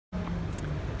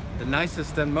The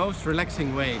nicest and most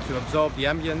relaxing way to absorb the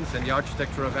ambience and the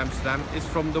architecture of Amsterdam is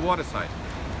from the waterside.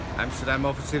 Amsterdam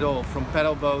offers it all, from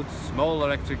paddle boats, small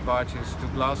electric barges to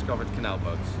glass-covered canal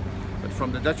boats. But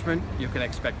from the Dutchman you can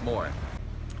expect more.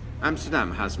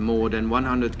 Amsterdam has more than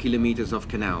 100 kilometers of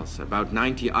canals, about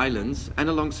 90 islands, and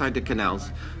alongside the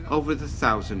canals over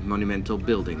 1,000 monumental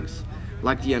buildings,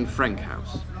 like the Anne Frank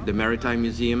House, the Maritime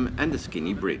Museum and the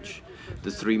Skinny Bridge. The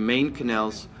three main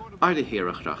canals are the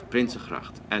Herengracht,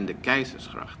 Prinsengracht and the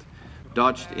Keizersgracht.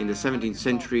 Dodged in the 17th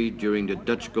century during the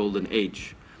Dutch Golden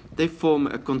Age, they form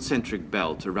a concentric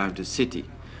belt around the city.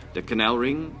 The canal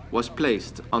ring was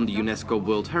placed on the UNESCO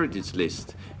World Heritage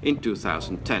List in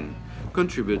 2010,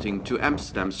 contributing to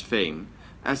Amsterdam's fame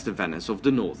as the Venice of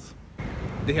the North.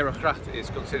 The Herengracht is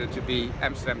considered to be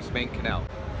Amsterdam's main canal.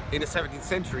 In the 17th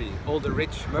century, all the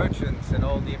rich merchants and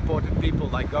all the important people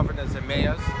like governors and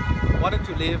mayors wanted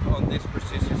to live on this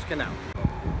prestigious canal.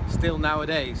 Still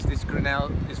nowadays, this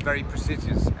canal is very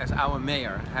prestigious, as our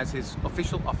mayor has his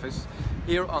official office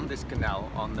here on this canal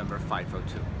on number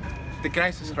 502. The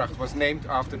Keizersgracht was named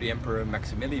after the Emperor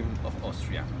Maximilian of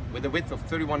Austria. With a width of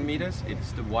 31 meters, it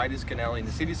is the widest canal in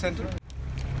the city center.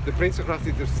 The Prinsengracht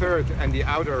is the third and the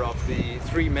outer of the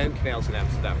three main canals in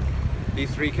Amsterdam.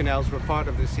 These three canals were part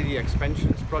of the city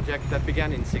expansions project that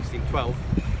began in 1612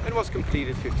 and was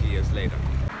completed 50 years later.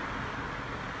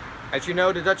 As you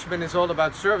know, the Dutchman is all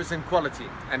about service and quality,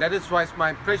 and that is why it's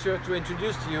my pleasure to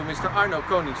introduce to you Mr. Arno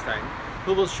Koningstein,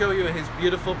 who will show you his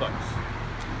beautiful boats.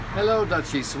 Hello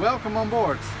Dutchies, welcome on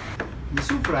board. The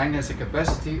Soeverein has a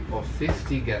capacity of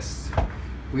 50 guests.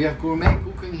 We have gourmet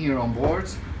cooking here on board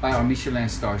by our Michelin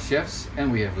star chefs,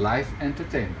 and we have live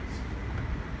entertainment.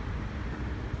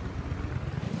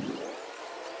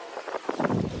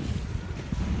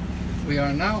 We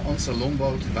are now on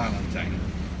Salonboot Valentijn.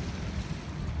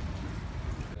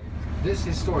 This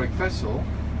historic vessel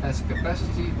has a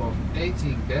capacity of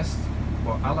 18 guests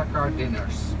for a la carte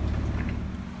dinners.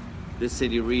 The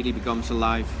city really becomes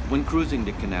alive when cruising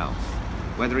the canals,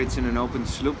 whether it's in an open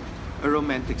sloop, a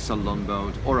romantic salon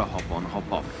boat or a hop-on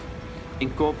hop-off.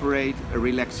 Incorporate a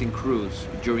relaxing cruise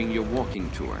during your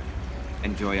walking tour.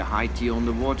 Enjoy a high tea on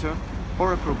the water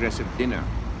or a progressive dinner,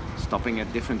 stopping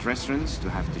at different restaurants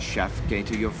to have the chef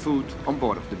cater your food on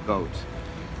board of the boat.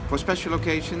 For special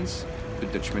occasions, the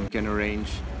Dutchman can arrange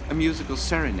a musical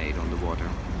serenade on the water,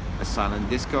 a silent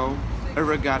disco, a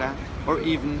regatta, or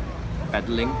even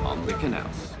paddling on the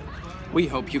canals. We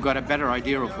hope you got a better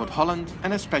idea of what Holland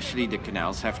and especially the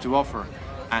canals have to offer,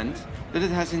 and that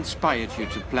it has inspired you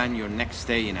to plan your next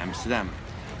stay in Amsterdam.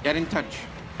 Get in touch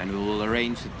and we will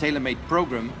arrange a tailor-made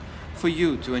program for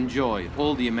you to enjoy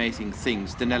all the amazing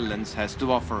things the Netherlands has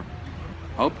to offer.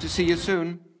 Hope to see you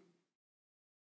soon.